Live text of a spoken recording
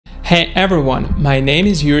Hey everyone, my name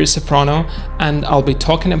is Yuri Safrono and I'll be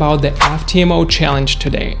talking about the FTMO challenge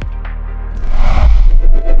today.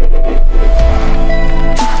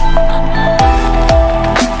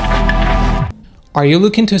 Are you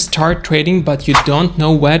looking to start trading but you don't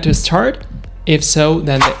know where to start? If so,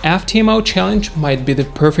 then the FTMO challenge might be the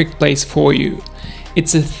perfect place for you.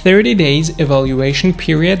 It's a 30 days evaluation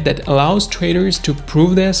period that allows traders to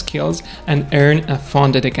prove their skills and earn a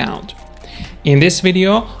funded account. In this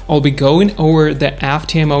video, I'll be going over the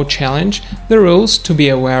FTMO challenge, the rules to be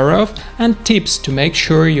aware of, and tips to make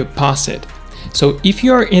sure you pass it. So if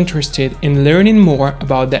you are interested in learning more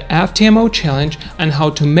about the FTMO challenge and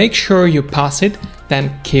how to make sure you pass it,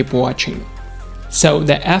 then keep watching. So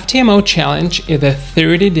the FTMO challenge is a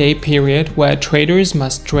 30-day period where traders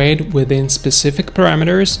must trade within specific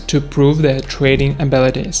parameters to prove their trading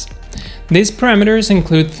abilities. These parameters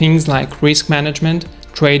include things like risk management,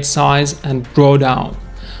 trade size, and drawdown.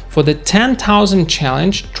 For the 10,000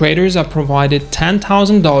 challenge, traders are provided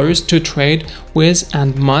 $10,000 to trade with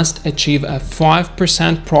and must achieve a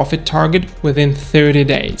 5% profit target within 30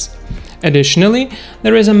 days. Additionally,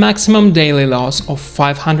 there is a maximum daily loss of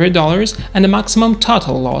 $500 and a maximum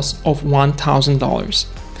total loss of $1,000.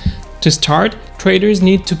 To start, traders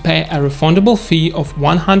need to pay a refundable fee of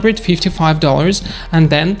 $155 and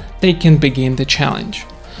then they can begin the challenge.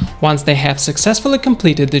 Once they have successfully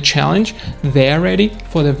completed the challenge, they are ready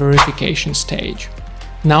for the verification stage.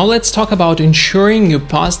 Now let's talk about ensuring you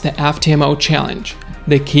pass the FTMO challenge.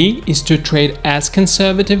 The key is to trade as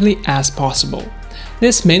conservatively as possible.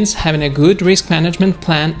 This means having a good risk management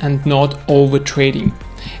plan and not over-trading.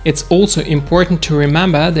 It's also important to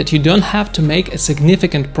remember that you don't have to make a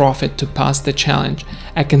significant profit to pass the challenge.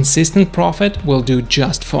 A consistent profit will do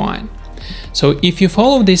just fine. So if you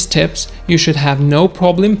follow these tips, you should have no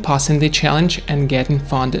problem passing the challenge and getting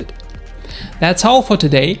funded. That's all for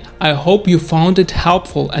today. I hope you found it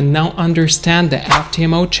helpful and now understand the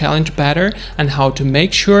FTMO challenge better and how to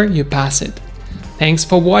make sure you pass it. Thanks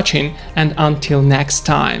for watching and until next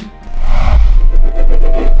time.